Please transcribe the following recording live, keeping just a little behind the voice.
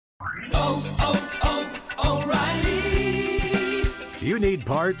O'Reilly. You need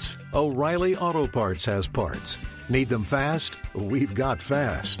parts? O'Reilly Auto Parts has parts. Need them fast? We've got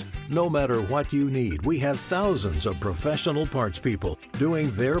fast. No matter what you need, we have thousands of professional parts people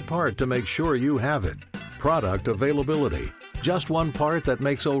doing their part to make sure you have it. Product availability. Just one part that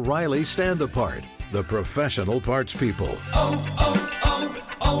makes O'Reilly stand apart. The professional parts people.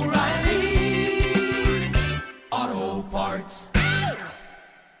 O'Reilly Auto Parts.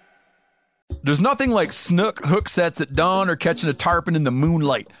 There's nothing like snook hook sets at dawn or catching a tarpon in the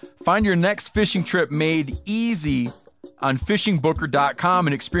moonlight. Find your next fishing trip made easy on fishingbooker.com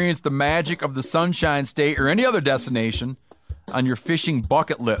and experience the magic of the Sunshine State or any other destination on your fishing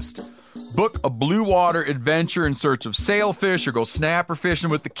bucket list. Book a blue water adventure in search of sailfish or go snapper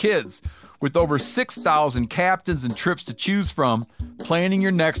fishing with the kids. With over 6,000 captains and trips to choose from, planning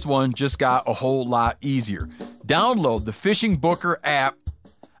your next one just got a whole lot easier. Download the Fishing Booker app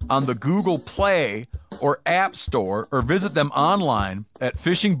on the Google Play or App Store, or visit them online at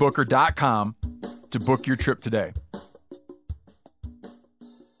fishingbooker.com to book your trip today.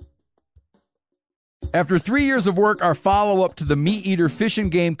 After 3 years of work, our follow-up to the Meat Eater Fish and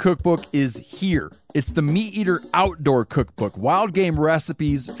Game Cookbook is here. It's the Meat Eater Outdoor Cookbook, wild game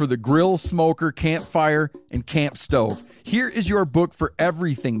recipes for the grill, smoker, campfire, and camp stove. Here is your book for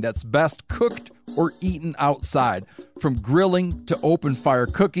everything that's best cooked or eaten outside. From grilling to open fire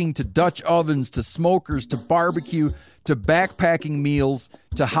cooking to Dutch ovens to smokers to barbecue to backpacking meals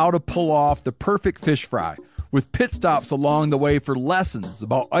to how to pull off the perfect fish fry. With pit stops along the way for lessons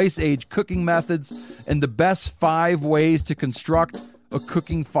about Ice Age cooking methods and the best 5 ways to construct a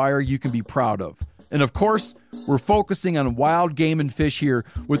cooking fire you can be proud of. And of course, we're focusing on wild game and fish here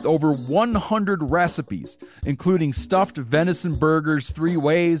with over 100 recipes, including stuffed venison burgers 3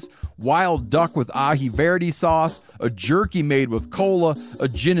 ways, wild duck with ahi verde sauce, a jerky made with cola, a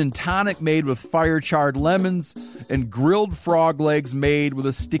gin and tonic made with fire-charred lemons, and grilled frog legs made with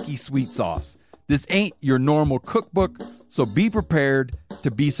a sticky sweet sauce. This ain't your normal cookbook, so be prepared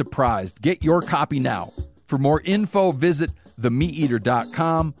to be surprised. Get your copy now. For more info, visit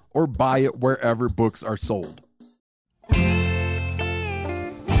themeateater.com or buy it wherever books are sold.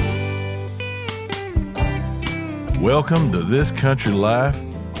 Welcome to This Country Life.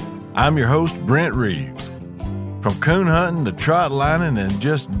 I'm your host, Brent Reeves. From coon hunting to trot lining and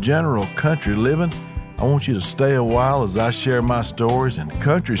just general country living, I want you to stay a while as I share my stories and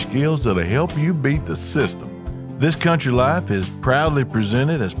country skills that'll help you beat the system. This Country Life is proudly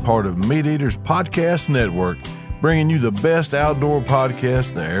presented as part of Meat Eater's Podcast Network, bringing you the best outdoor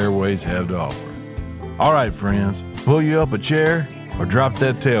podcasts the airways have to offer. All right, friends, pull you up a chair or drop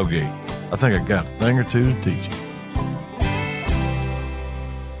that tailgate. I think I got a thing or two to teach you.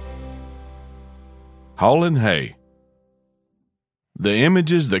 Hauling hay. The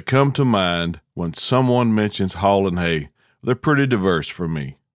images that come to mind when someone mentions hauling hay, they're pretty diverse for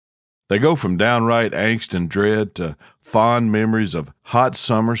me. They go from downright angst and dread to fond memories of hot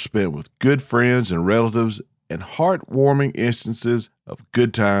summers spent with good friends and relatives and heartwarming instances of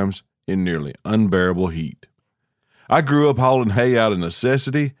good times in nearly unbearable heat. I grew up hauling hay out of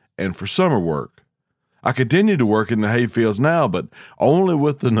necessity and for summer work. I continue to work in the hay fields now, but only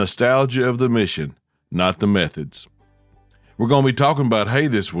with the nostalgia of the mission, not the methods. We're going to be talking about hay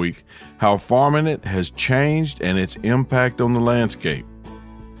this week, how farming it has changed and its impact on the landscape.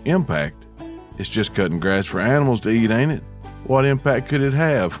 Impact? It's just cutting grass for animals to eat, ain't it? What impact could it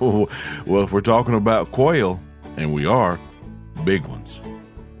have? Well, if we're talking about quail, and we are, big ones.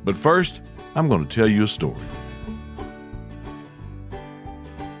 But first, I'm going to tell you a story.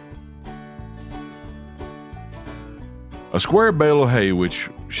 A square bale of hay, which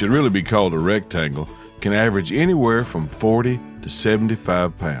should really be called a rectangle, can average anywhere from 40 to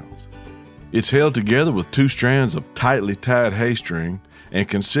 75 pounds. It's held together with 2 strands of tightly tied hay string, and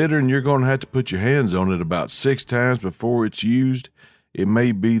considering you're going to have to put your hands on it about 6 times before it's used, it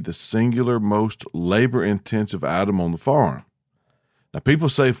may be the singular most labor-intensive item on the farm. Now, people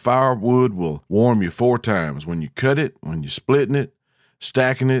say firewood will warm you 4 times: when you cut it, when you're splitting it,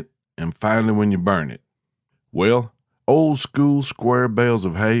 stacking it, and finally when you burn it. Well, old school square bales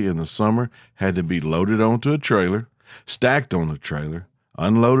of hay in the summer had to be loaded onto a trailer, stacked on the trailer,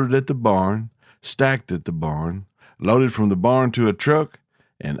 unloaded at the barn, stacked at the barn, loaded from the barn to a truck,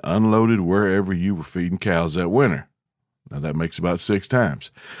 and unloaded wherever you were feeding cows that winter. Now that makes about 6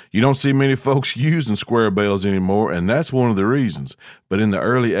 times. You don't see many folks using square bales anymore, and that's one of the reasons. But in the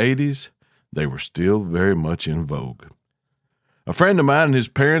early 80s, they were still very much in vogue. A friend of mine and his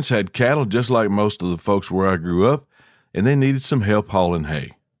parents had cattle just like most of the folks where I grew up, and they needed some help hauling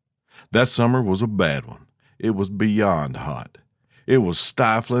hay. That summer was a bad one. It was beyond hot. It was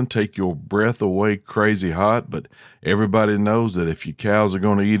stifling, take your breath away, crazy hot, but everybody knows that if your cows are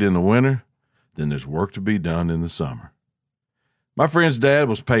going to eat in the winter, then there's work to be done in the summer. My friend's dad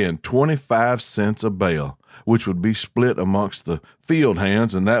was paying 25 cents a bale, which would be split amongst the field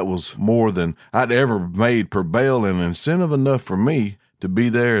hands, and that was more than I'd ever made per bale, and incentive enough for me to be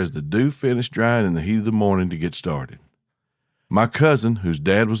there as the dew finished drying in the heat of the morning to get started. My cousin, whose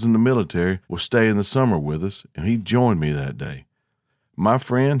dad was in the military, was staying the summer with us, and he joined me that day. My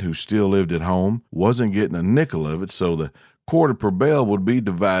friend, who still lived at home, wasn't getting a nickel of it, so the quarter per bale would be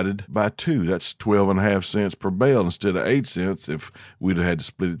divided by 2. That's 12.5 cents per bale instead of 8 cents if we'd have had to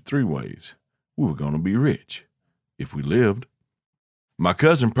split it 3 ways. We were going to be rich, if we lived. My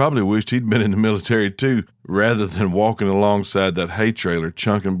cousin probably wished he'd been in the military too, rather than walking alongside that hay trailer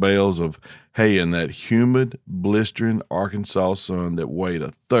chunking bales of hay in that humid, blistering Arkansas sun that weighed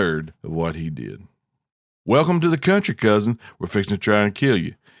a third of what he did. Welcome to the country, cousin. We're fixing to try and kill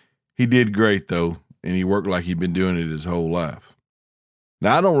you. He did great, though, and he worked like he'd been doing it his whole life.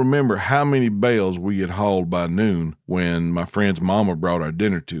 Now, I don't remember how many bales we had hauled by noon when my friend's mama brought our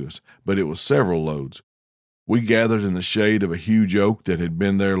dinner to us, but it was several loads. We gathered in the shade of a huge oak that had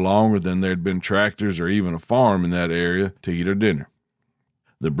been there longer than there had been tractors or even a farm in that area to eat our dinner.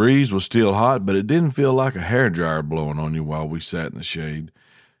 The breeze was still hot, but it didn't feel like a hairdryer blowing on you while we sat in the shade.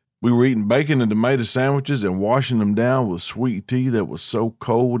 We were eating bacon and tomato sandwiches and washing them down with sweet tea that was so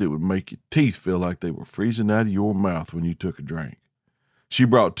cold it would make your teeth feel like they were freezing out of your mouth when you took a drink. She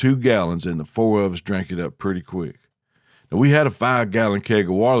brought 2 gallons, and the 4 of us drank it up pretty quick. Now, we had a 5-gallon keg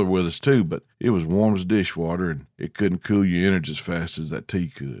of water with us too, but it was warm as dishwater, and it couldn't cool your innards as fast as that tea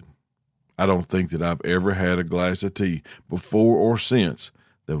could. I don't think that I've ever had a glass of tea before or since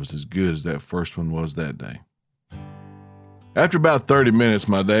that was as good as that first one was that day. After about 30 minutes,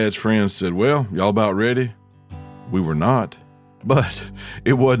 my dad's friends said, "Well, y'all about ready?" We were not, but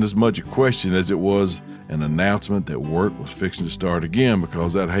it wasn't as much a question as it was an announcement that work was fixing to start again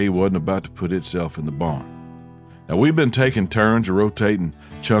because that hay wasn't about to put itself in the barn. Now, we've been taking turns rotating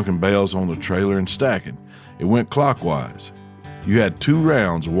chunking bales on the trailer and stacking. It went clockwise. You had 2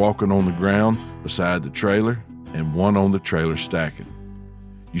 rounds walking on the ground beside the trailer and 1 on the trailer stacking.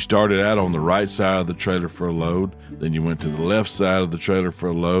 You started out on the right side of the trailer for a load, then you went to the left side of the trailer for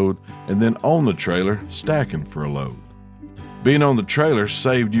a load, and then on the trailer, stacking for a load. Being on the trailer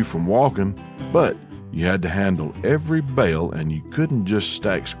saved you from walking, but you had to handle every bale, and you couldn't just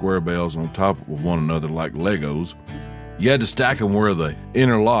stack square bales on top of one another like Legos. You had to stack them where they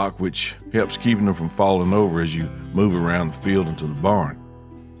interlock, which helps keeping them from falling over as you move around the field into the barn.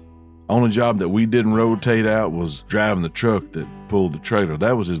 Only job that we didn't rotate out was driving the truck that pulled the trailer.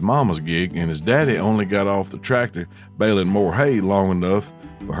 That was his mama's gig, and his daddy only got off the tractor baling more hay long enough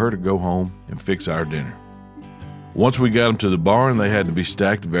for her to go home and fix our dinner. Once we got them to the barn, they had to be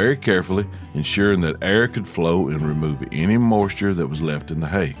stacked very carefully, ensuring that air could flow and remove any moisture that was left in the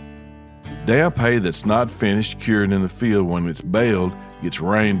hay. Damp hay that's not finished curing in the field when it's baled gets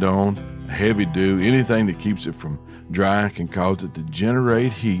rained on, a heavy dew, anything that keeps it from drying can cause it to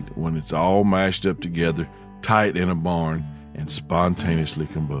generate heat when it's all mashed up together, tight in a barn, and spontaneously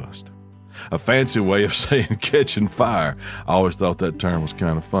combust. A fancy way of saying catching fire. I always thought that term was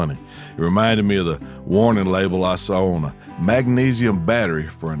kind of funny. It reminded me of the warning label I saw on a magnesium battery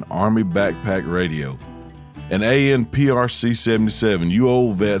for an Army backpack radio. An ANPRC 77, you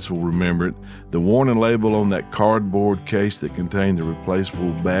old vets will remember it. The warning label on that cardboard case that contained the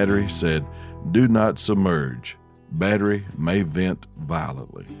replaceable battery said, "Do not submerge. Battery may vent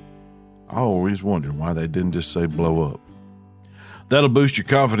violently." I always wondered why they didn't just say blow up. That'll boost your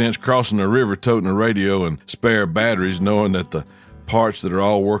confidence crossing the river toting a radio and spare batteries, knowing that the parts that are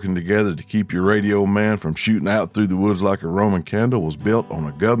all working together to keep your radio man from shooting out through the woods like a Roman candle was built on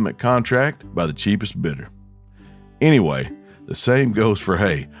a government contract by the cheapest bidder. Anyway, the same goes for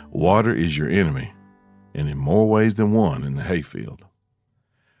hay. Water is your enemy, and in more ways than one in the hayfield.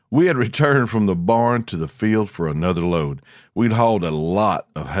 We had returned from the barn to the field for another load. We'd hauled a lot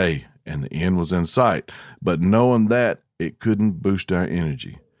of hay, and the end was in sight, but knowing that, it couldn't boost our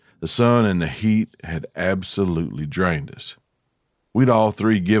energy. The sun and the heat had absolutely drained us. We'd all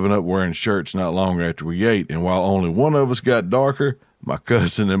 3 given up wearing shirts not long after we ate, and while only one of us got darker, my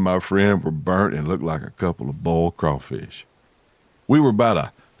cousin and my friend were burnt and looked like a couple of boiled crawfish. We were about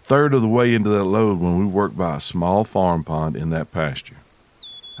a third of the way into that load when we worked by a small farm pond in that pasture.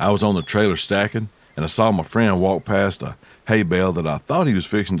 I was on the trailer stacking, and I saw my friend walk past a hay bale that I thought he was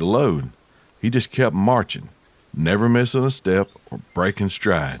fixing to load. He just kept marching, never missing a step or breaking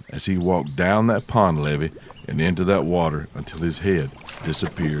stride as he walked down that pond levee and into that water until his head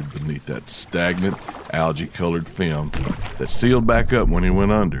disappeared beneath that stagnant, algae-colored film that sealed back up when he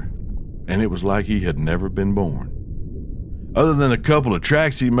went under, and it was like he had never been born. Other than a couple of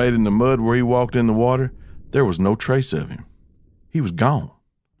tracks he made in the mud where he walked in the water, there was no trace of him. He was gone.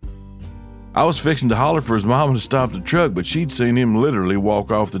 I was fixing to holler for his mama to stop the truck, but she'd seen him literally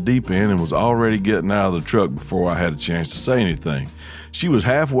walk off the deep end and was already getting out of the truck before I had a chance to say anything. She was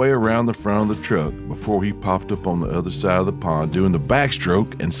halfway around the front of the truck before he popped up on the other side of the pond doing the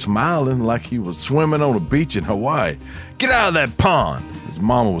backstroke and smiling like he was swimming on a beach in Hawaii. "Get out of that pond!" His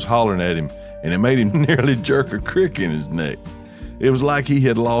mama was hollering at him, and it made him nearly jerk a crick in his neck. It was like he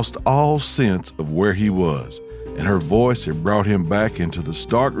had lost all sense of where he was, and her voice had brought him back into the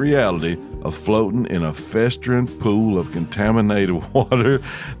stark reality of floating in a festering pool of contaminated water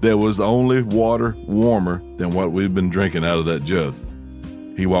that was only water warmer than what we'd been drinking out of that jug.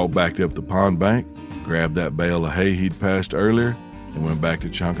 He walked back up the pond bank, grabbed that bale of hay he'd passed earlier, and went back to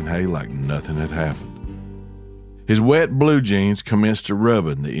chunking hay like nothing had happened. His wet blue jeans commenced to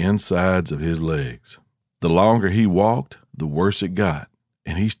rubbing the insides of his legs. The longer he walked, the worse it got,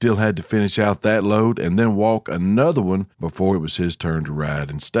 and he still had to finish out that load and then walk another one before it was his turn to ride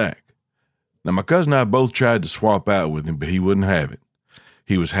and stack. Now, my cousin and I both tried to swap out with him, but he wouldn't have it.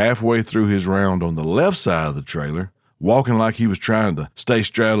 He was halfway through his round on the left side of the trailer, walking like he was trying to stay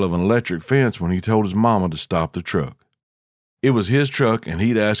straddle of an electric fence when he told his mama to stop the truck. It was his truck, and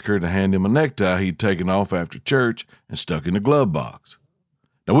he'd asked her to hand him a necktie he'd taken off after church and stuck in the glove box.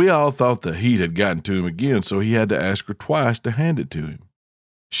 Now, we all thought the heat had gotten to him again, so he had to ask her twice to hand it to him.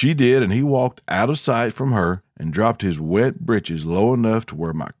 She did, and he walked out of sight from her and dropped his wet britches low enough to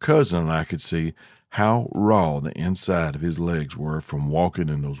where my cousin and I could see how raw the inside of his legs were from walking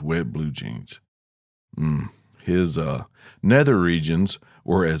in those wet blue jeans. His nether regions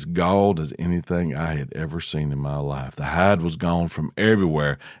were as galled as anything I had ever seen in my life. The hide was gone from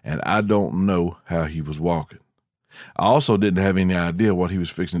everywhere, and I don't know how he was walking. I also didn't have any idea what he was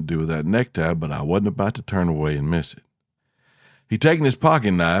fixing to do with that necktie, but I wasn't about to turn away and miss it. He'd taken his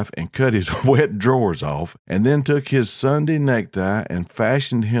pocket knife and cut his wet drawers off, and then took his Sunday necktie and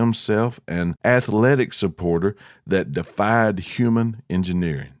fashioned himself an athletic supporter that defied human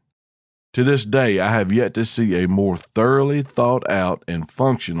engineering. To this day, I have yet to see a more thoroughly thought out and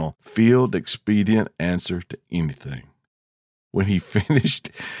functional field expedient answer to anything. When he finished,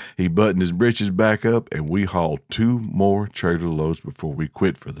 he buttoned his britches back up, and we hauled 2 more trailer loads before we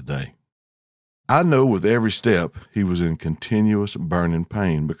quit for the day. I know with every step he was in continuous burning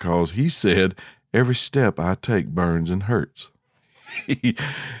pain because he said, "Every step I take burns and hurts."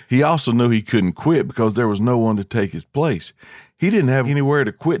 He also knew he couldn't quit because there was no one to take his place. He didn't have anywhere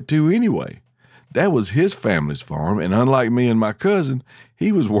to quit to anyway. That was his family's farm, and unlike me and my cousin,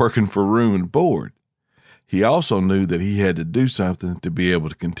 he was working for room and board. He also knew that he had to do something to be able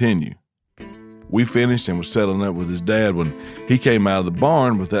to continue. We finished and was settling up with his dad when he came out of the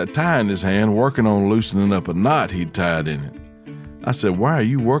barn with that tie in his hand, working on loosening up a knot he'd tied in it. I said, "Why are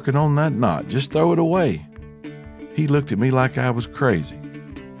you working on that knot? Just throw it away." He looked at me like I was crazy.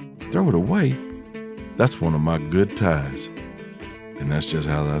 "Throw it away? That's one of my good ties." And that's just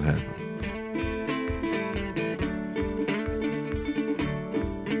how that happened.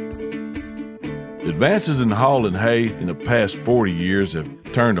 Advances in hauling hay in the past 40 years have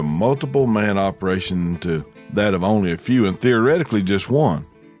turned a multiple-man operation into that of only a few, and theoretically just one.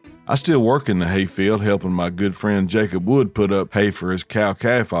 I still work in the hay field helping my good friend Jacob Wood put up hay for his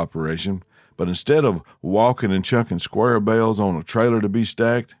cow-calf operation, but instead of walking and chunking square bales on a trailer to be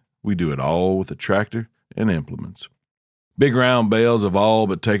stacked, we do it all with a tractor and implements. Big round bales have all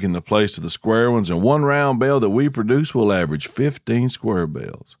but taken the place of the square ones, and one round bale that we produce will average 15 square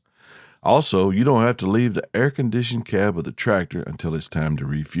bales. Also, you don't have to leave the air-conditioned cab of the tractor until it's time to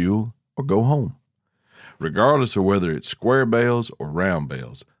refuel or go home. Regardless of whether it's square bales or round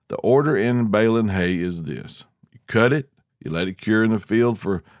bales, the order in baling hay is this. You cut it, you let it cure in the field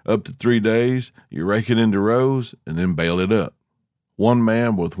for up to 3 days, you rake it into rows, and then bale it up. One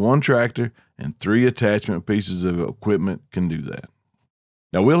man with one tractor and 3 attachment pieces of equipment can do that.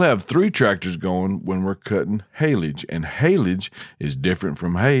 Now, we'll have 3 tractors going when we're cutting haylage, and haylage is different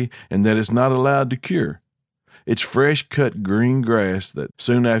from hay in that it's not allowed to cure. It's fresh cut green grass that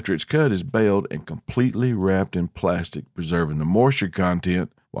soon after it's cut is baled and completely wrapped in plastic, preserving the moisture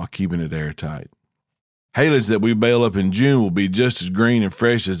content while keeping it airtight. Haylage that we bale up in June will be just as green and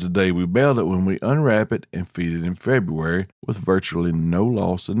fresh as the day we baled it when we unwrap it and feed it in February with virtually no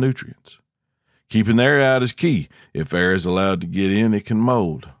loss of nutrients. Keeping the air out is key. If air is allowed to get in, it can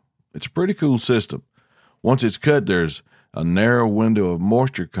mold. It's a pretty cool system. Once it's cut, there's a narrow window of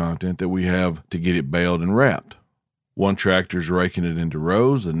moisture content that we have to get it baled and wrapped. One tractor is raking it into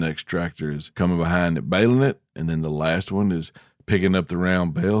rows, the next tractor is coming behind it baling it, and then the last one is picking up the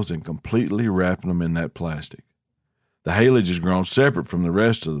round bales and completely wrapping them in that plastic. The haylage is grown separate from the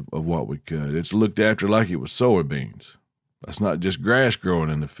rest of what we cut. It's looked after like it was soybeans. That's not just grass growing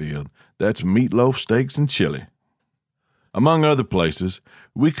in the field. That's meatloaf, steaks, and chili. Among other places,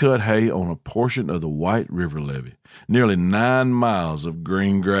 we cut hay on a portion of the White River Levee, nearly 9 miles of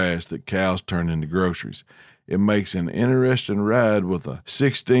green grass that cows turn into groceries. It makes an interesting ride with a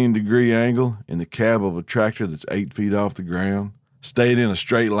 16-degree angle in the cab of a tractor that's 8 feet off the ground. Staying in a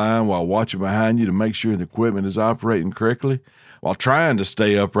straight line while watching behind you to make sure the equipment is operating correctly, while trying to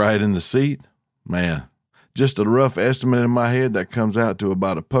stay upright in the seat. Man, just a rough estimate in my head, that comes out to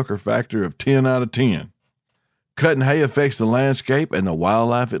about a pucker factor of 10 out of 10. Cutting hay affects the landscape and the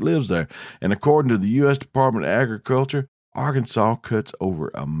wildlife that lives there, and according to the U.S. Department of Agriculture, Arkansas cuts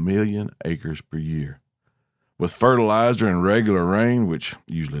over 1 million acres per year. With fertilizer and regular rain, which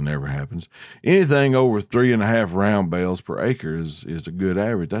usually never happens, anything over 3.5 round bales per acre is a good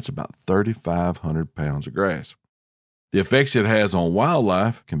average. That's about 3,500 pounds of grass. The effects it has on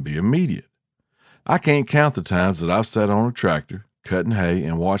wildlife can be immediate. I can't count the times that I've sat on a tractor, cutting hay,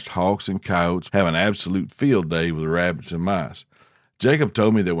 and watched hawks and coyotes have an absolute field day with rabbits and mice. Jacob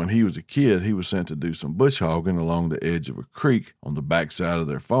told me that when he was a kid, he was sent to do some bush hogging along the edge of a creek on the backside of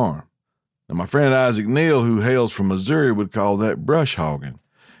their farm. Now, my friend Isaac Neal, who hails from Missouri, would call that brush hogging,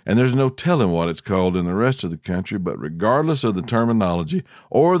 and there's no telling what it's called in the rest of the country, but regardless of the terminology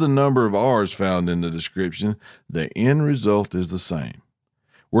or the number of R's found in the description, the end result is the same.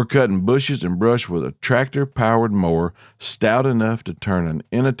 We're cutting bushes and brush with a tractor-powered mower stout enough to turn an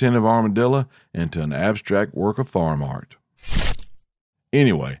inattentive armadillo into an abstract work of farm art.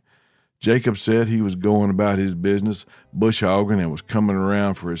 Anyway, Jacob said he was going about his business bush hogging and was coming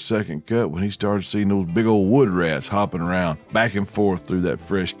around for his second cut when he started seeing those big old wood rats hopping around back and forth through that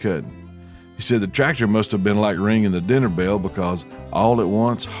fresh cutting. He said the tractor must have been like ringing the dinner bell, because all at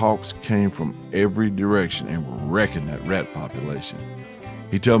once hawks came from every direction and were wrecking that rat population.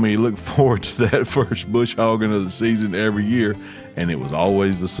 He told me he looked forward to that first bush hogging of the season every year, and it was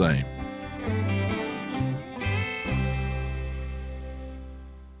always the same.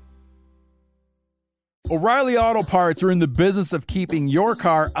 O'Reilly Auto Parts are in the business of keeping your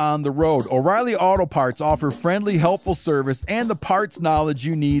car on the road. O'Reilly Auto Parts offer friendly, helpful service and the parts knowledge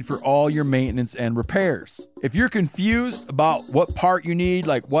you need for all your maintenance and repairs. If you're confused about what part you need,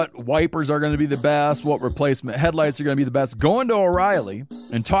 like what wipers are going to be the best, what replacement headlights are going to be the best, go into O'Reilly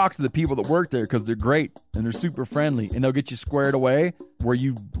and talk to the people that work there, because they're great and they're super friendly, and they'll get you squared away where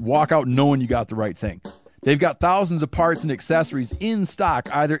you walk out knowing you got the right thing. They've got thousands of parts and accessories in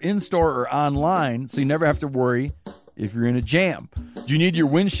stock, either in-store or online, so you never have to worry if you're in a jam. Do you need your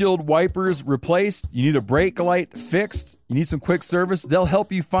windshield wipers replaced? You need a brake light fixed? You need some quick service? They'll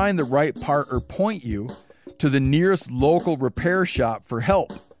help you find the right part or point you to the nearest local repair shop for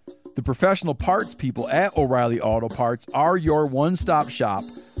help. The professional parts people at O'Reilly Auto Parts are your one-stop shop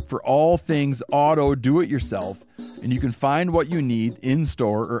for all things auto do-it-yourself, and you can find what you need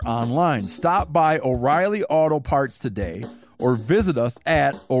in-store or online. Stop by O'Reilly Auto Parts today or visit us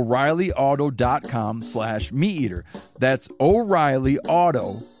at O'ReillyAuto.com/MeatEater. That's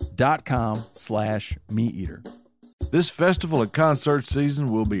O'ReillyAuto.com/MeatEater. This festival and concert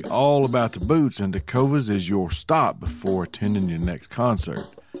season will be all about the boots, and Tecovas is your stop before attending your next concert.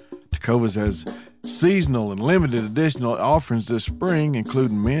 Tecovas has seasonal and limited edition offerings this spring,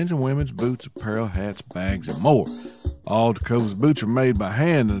 including men's and women's boots, apparel, hats, bags, and more. All Tecovas boots are made by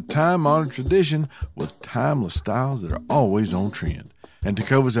hand in a time-honored tradition with timeless styles that are always on trend. And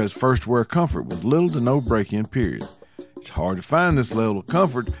Tecovas has first-wear comfort with little to no break-in period. It's hard to find this level of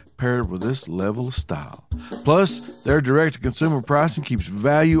comfort paired with this level of style. Plus, their direct-to-consumer pricing keeps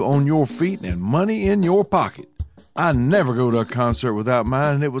value on your feet and money in your pocket. I never go to a concert without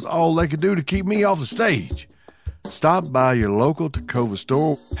mine, and it was all they could do to keep me off the stage. Stop by your local Tecovas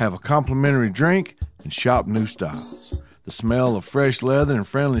store, have a complimentary drink, and shop new styles. The smell of fresh leather and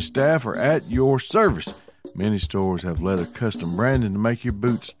friendly staff are at your service. Many stores have leather custom branding to make your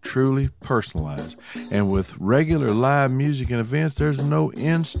boots truly personalized. And with regular live music and events, there's no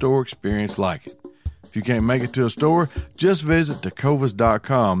in-store experience like it. If you can't make it to a store, just visit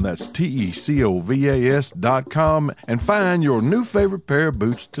Tecovas.com. That's Tecovas.com, and find your new favorite pair of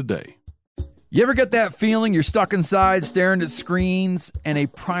boots today. You ever get that feeling you're stuck inside staring at screens and a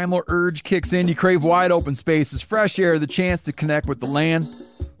primal urge kicks in? You crave wide open spaces, fresh air, the chance to connect with the land?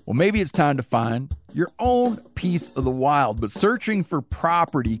 Well, maybe it's time to find your own piece of the wild, but searching for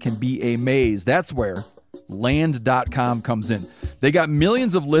property can be a maze. That's where Land.com comes in. They got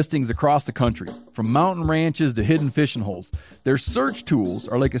millions of listings across the country, from mountain ranches to hidden fishing holes. Their search tools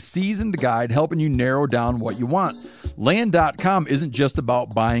are like a seasoned guide helping you narrow down what you want. Land.com isn't just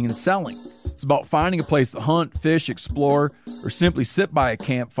about buying and selling. It's about finding a place to hunt, fish, explore, or simply sit by a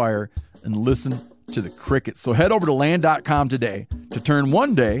campfire and listen to the crickets. So head over to Land.com today to turn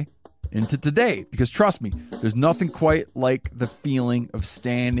one day into today, because trust me, there's nothing quite like the feeling of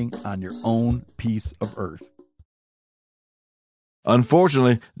standing on your own piece of earth.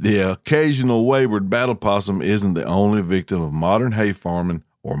 Unfortunately, the occasional wayward battle possum isn't the only victim of modern hay farming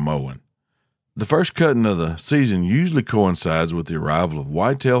or mowing. The first cutting of the season usually coincides with the arrival of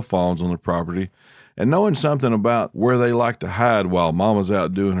white-tailed fawns on the property, and knowing something about where they like to hide while Mama's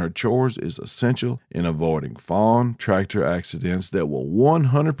out doing her chores is essential in avoiding fawn tractor accidents that will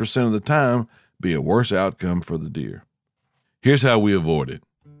 100% of the time be a worse outcome for the deer. Here's how we avoid it.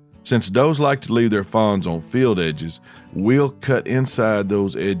 Since does like to leave their fawns on field edges, we'll cut inside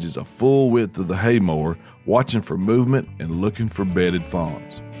those edges a full width of the hay mower, watching for movement and looking for bedded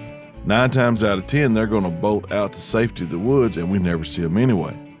fawns. 9 times out of 10, they're going to bolt out to safety of the woods, and we never see them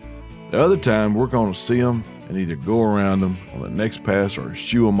anyway. The other time, we're going to see them and either go around them on the next pass or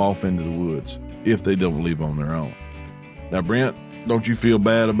shoo them off into the woods if they don't leave on their own. Now, Brent, don't you feel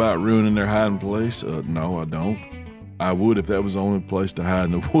bad about ruining their hiding place? No, I don't. I would if that was the only place to hide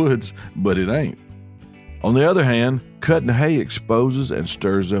in the woods, but it ain't. On the other hand, cutting hay exposes and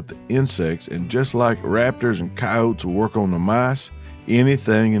stirs up the insects, and just like raptors and coyotes will work on the mice,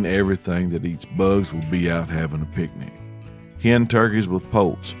 anything and everything that eats bugs will be out having a picnic. Hen turkeys with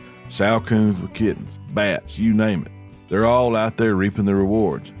poults, sow coons with kittens, bats, you name it. They're all out there reaping the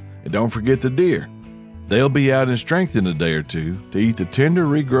rewards. And don't forget the deer. They'll be out in strength in a day or two to eat the tender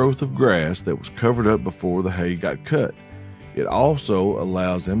regrowth of grass that was covered up before the hay got cut. It also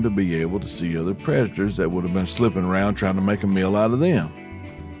allows them to be able to see other predators that would have been slipping around trying to make a meal out of them.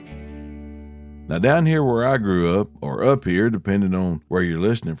 Now, down here where I grew up, or up here, depending on where you're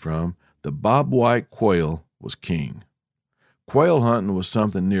listening from, the bobwhite quail was king. Quail hunting was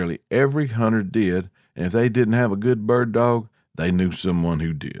something nearly every hunter did, and if they didn't have a good bird dog, they knew someone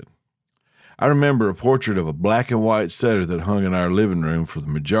who did. I remember a portrait of a black and white setter that hung in our living room for the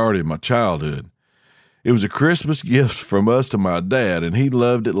majority of my childhood. It was a Christmas gift from us to my dad, and he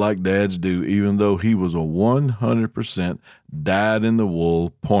loved it like dads do, even though he was a 100%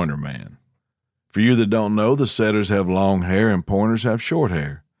 dyed-in-the-wool pointer man. For you that don't know, the setters have long hair and pointers have short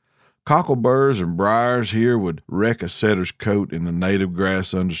hair. Cockleburs and briars here would wreck a setter's coat in the native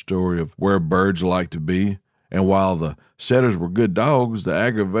grass understory of where birds like to be, and while the setters were good dogs, the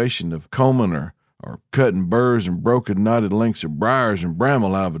aggravation of combing or cutting burrs and broken knotted lengths of briars and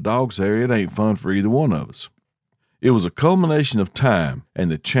bramble out of a dog's hair, it ain't fun for either one of us. It was a culmination of time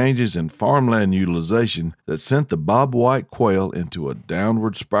and the changes in farmland utilization that sent the bobwhite quail into a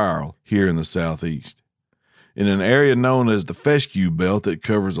downward spiral here in the southeast. In an area known as the fescue belt that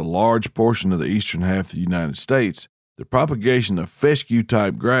covers a large portion of the eastern half of the United States, the propagation of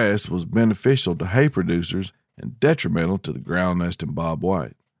fescue-type grass was beneficial to hay producers and detrimental to the ground nesting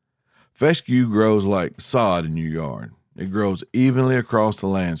bobwhite. Fescue grows like sod in your yard. It grows evenly across the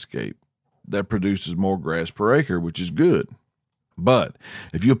landscape. That produces more grass per acre, which is good. But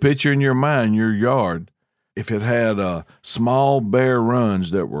if you picture in your mind your yard, if it had small bare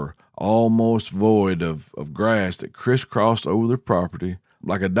runs that were almost void of grass that crisscrossed over the property,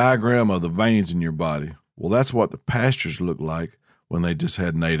 like a diagram of the veins in your body, well, that's what the pastures look like when they just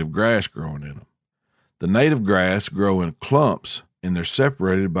had native grass growing in them. The native grass grow in clumps, and they're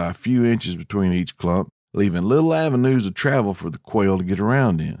separated by a few inches between each clump, leaving little avenues of travel for the quail to get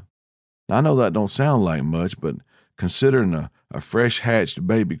around in. Now, I know that don't sound like much, but considering a fresh hatched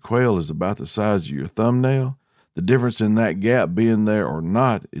baby quail is about the size of your thumbnail, the difference in that gap being there or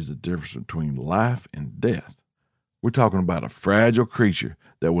not is the difference between life and death. We're talking about a fragile creature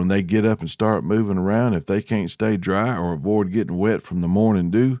that when they get up and start moving around, if they can't stay dry or avoid getting wet from the morning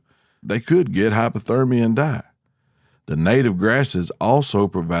dew, they could get hypothermia and die. The native grasses also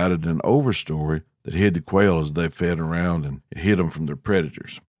provided an overstory that hid the quail as they fed around and it hid them from their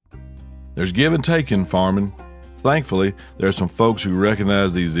predators. There's give and take in farming. Thankfully, there are some folks who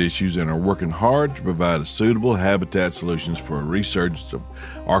recognize these issues and are working hard to provide suitable habitat solutions for a resurgence of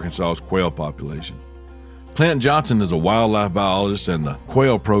Arkansas's quail population. Clint Johnson is a wildlife biologist and the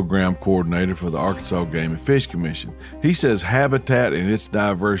quail program coordinator for the Arkansas Game and Fish Commission. He says habitat and its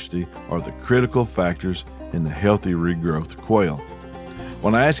diversity are the critical factors in the healthy regrowth of quail.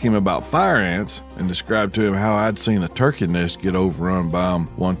 When I asked him about fire ants and described to him how I'd seen a turkey nest get overrun by them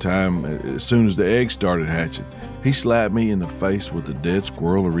one time as soon as the eggs started hatching, he slapped me in the face with the dead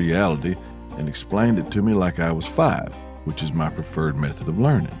squirrel of reality and explained it to me like I was 5, which is my preferred method of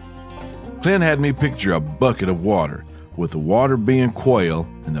learning. Clint had me picture a bucket of water, with the water being quail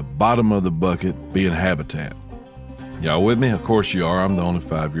and the bottom of the bucket being habitat. Y'all with me? Of course you are. I'm the only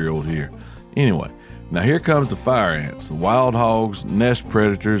 5-year-old here. Anyway, now here comes the fire ants, the wild hogs, nest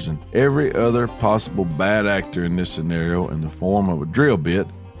predators, and every other possible bad actor in this scenario in the form of a drill bit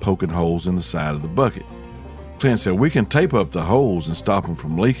poking holes in the side of the bucket. Clint said, we can tape up the holes and stop them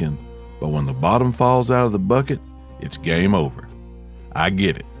from leaking, but when the bottom falls out of the bucket, it's game over. I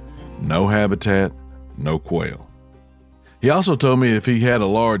get it. No habitat, no quail. He also told me if he had a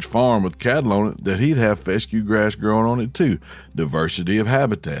large farm with cattle on it, that he'd have fescue grass growing on it too. Diversity of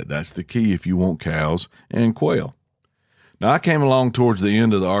habitat, that's the key if you want cows and quail. Now, I came along towards the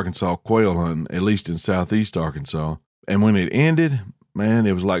end of the Arkansas quail hunting, at least in southeast Arkansas, and when it ended, man,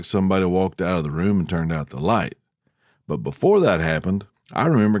 it was like somebody walked out of the room and turned out the light. But before that happened, I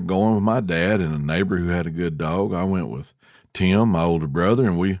remember going with my dad and a neighbor who had a good dog. I went with Tim, my older brother,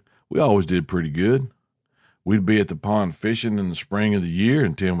 and we always did pretty good. We'd be at the pond fishing in the spring of the year,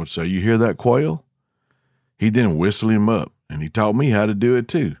 and Tim would say, you hear that quail? He'd then whistle him up, and he taught me how to do it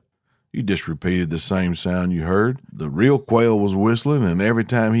too. You just repeated the same sound you heard. The real quail was whistling, and every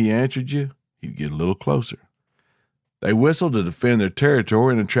time he answered you, he'd get a little closer. They whistled to defend their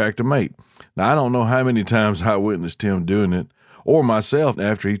territory and attract a mate. Now, I don't know how many times I witnessed him doing it, or myself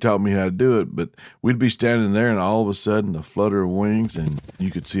after he taught me how to do it, but we'd be standing there and all of a sudden the flutter of wings and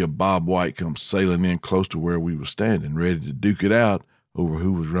you could see a bob white come sailing in close to where we were standing, ready to duke it out over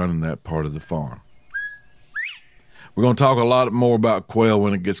who was running that part of the farm. We're going to talk a lot more about quail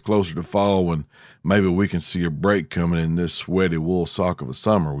when it gets closer to fall, when maybe we can see a break coming in this sweaty wool sock of a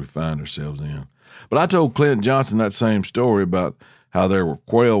summer we find ourselves in. But I told Clint Johnson that same story about how there were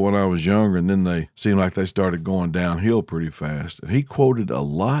quail when I was younger, and then they seemed like they started going downhill pretty fast. And he quoted a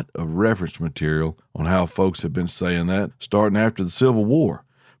lot of reference material on how folks had been saying that starting after the Civil War,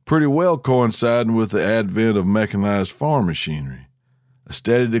 pretty well coinciding with the advent of mechanized farm machinery, a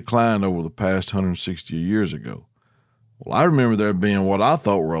steady decline over the past 160 years ago. Well, I remember there being what I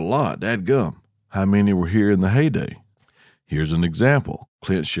thought were a lot, dadgum. How many were here in the heyday? Here's an example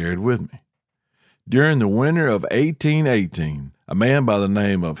Clint shared with me. During the winter of 1818, a man by the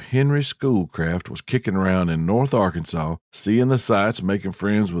name of Henry Schoolcraft was kicking around in North Arkansas, seeing the sights, making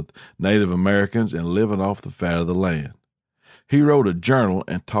friends with Native Americans, and living off the fat of the land. He wrote a journal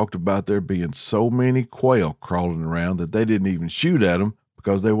and talked about there being so many quail crawling around that they didn't even shoot at them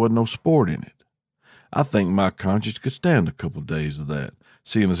because there wasn't no sport in it. I think my conscience could stand a couple days of that,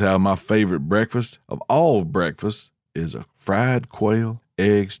 seeing as how my favorite breakfast of all breakfasts is a fried quail,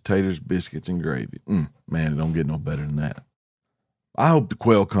 eggs, taters, biscuits, and gravy. Man, it don't get no better than that. I hope the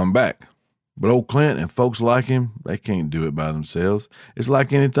quail come back. But old Clint and folks like him, they can't do it by themselves. It's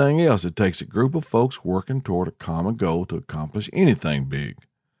like anything else. It takes a group of folks working toward a common goal to accomplish anything big.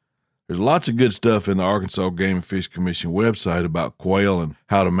 There's lots of good stuff in the Arkansas Game and Fish Commission website about quail and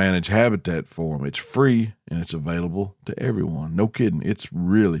how to manage habitat for them. It's free and it's available to everyone. No kidding. It's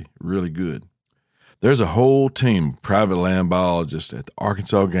really, really good. There's a whole team of private land biologists at the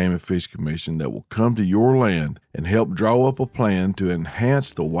Arkansas Game and Fish Commission that will come to your land and help draw up a plan to enhance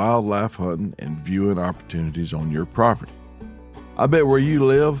the wildlife hunting and viewing opportunities on your property. I bet where you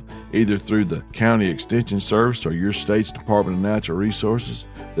live, either through the County Extension Service or your state's Department of Natural Resources,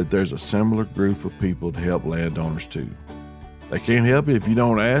 that there's a similar group of people to help landowners too. They can't help it if you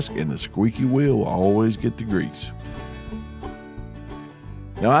don't ask, and the squeaky wheel will always get the grease.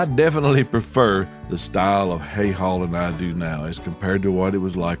 Now, I definitely prefer the style of hay hauling I do now as compared to what it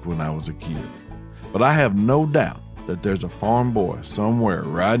was like when I was a kid. But I have no doubt that there's a farm boy somewhere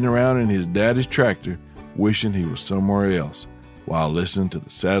riding around in his daddy's tractor wishing he was somewhere else while listening to the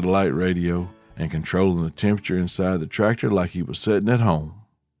satellite radio and controlling the temperature inside the tractor like he was sitting at home.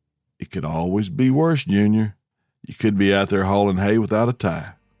 It could always be worse, Junior. You could be out there hauling hay without a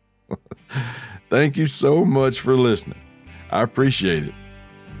tie. Thank you so much for listening. I appreciate it.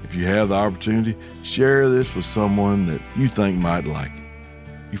 If you have the opportunity, share this with someone that you think might like it.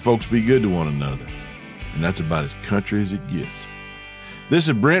 You folks be good to one another, and that's about as country as it gets. This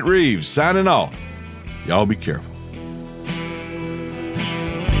is Brent Reeves signing off. Y'all be careful.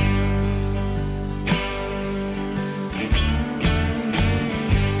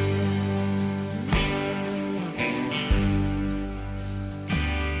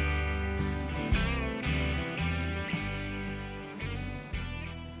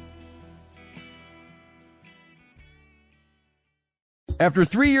 After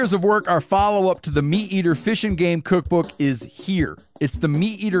 3 years of work, our follow-up to the Meat Eater Fish and Game Cookbook is here. It's the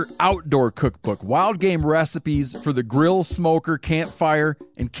Meat Eater Outdoor Cookbook, wild game recipes for the grill, smoker, campfire,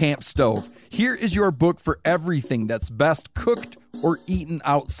 and camp stove. Here is your book for everything that's best cooked or eaten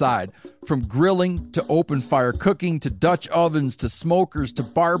outside. From grilling to open fire cooking to Dutch ovens to smokers to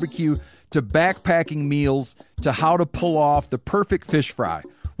barbecue to backpacking meals to how to pull off the perfect fish fry,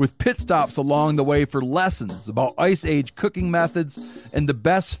 with pit stops along the way for lessons about Ice Age cooking methods and the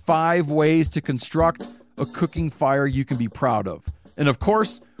best 5 ways to construct a cooking fire you can be proud of. And of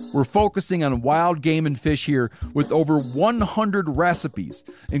course, we're focusing on wild game and fish here with over 100 recipes,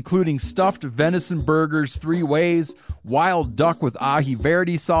 including stuffed venison burgers 3 ways, wild duck with ahi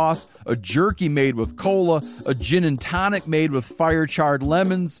verde sauce, a jerky made with cola, a gin and tonic made with fire-charred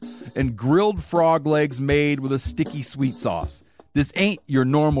lemons, and grilled frog legs made with a sticky sweet sauce. This ain't your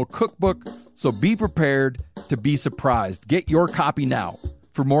normal cookbook, so be prepared to be surprised. Get your copy now.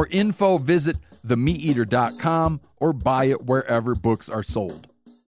 For more info, visit themeateater.com or buy it wherever books are sold.